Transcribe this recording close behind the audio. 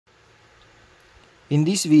In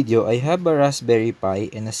this video, I have a Raspberry Pi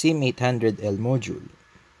and a SIM800L module.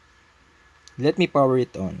 Let me power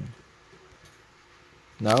it on.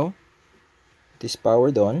 Now, it is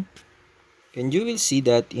powered on. And you will see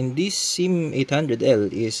that in this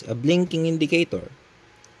SIM800L is a blinking indicator.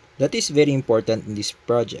 That is very important in this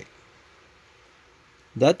project.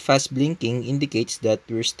 That fast blinking indicates that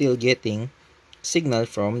we're still getting signal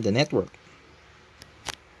from the network.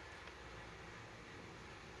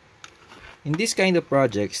 In this kind of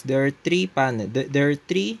projects, there are three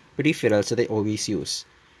peripherals that I always use.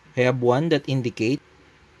 I have one that indicates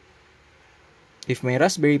if my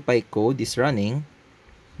Raspberry Pi code is running.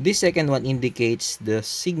 This second one indicates the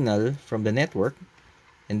signal from the network,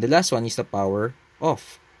 and the last one is the power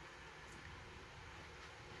off.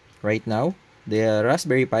 Right now, the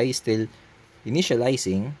Raspberry Pi is still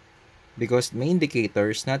initializing because my indicator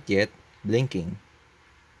is not yet blinking.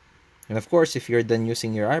 And of course, if you're done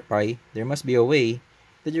using your RPi, there must be a way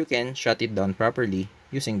that you can shut it down properly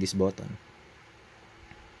using this button.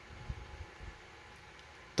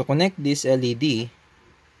 To connect this LED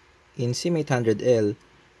in SIM800L,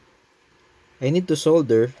 I need to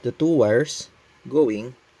solder the two wires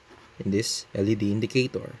going in this LED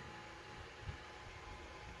indicator.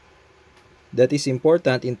 That is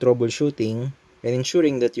important in troubleshooting and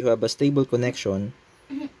ensuring that you have a stable connection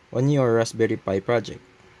on your Raspberry Pi project.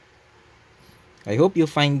 I hope you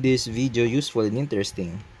find this video useful and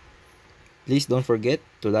interesting. Please don't forget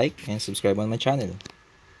to like and subscribe on my channel.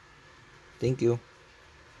 Thank you.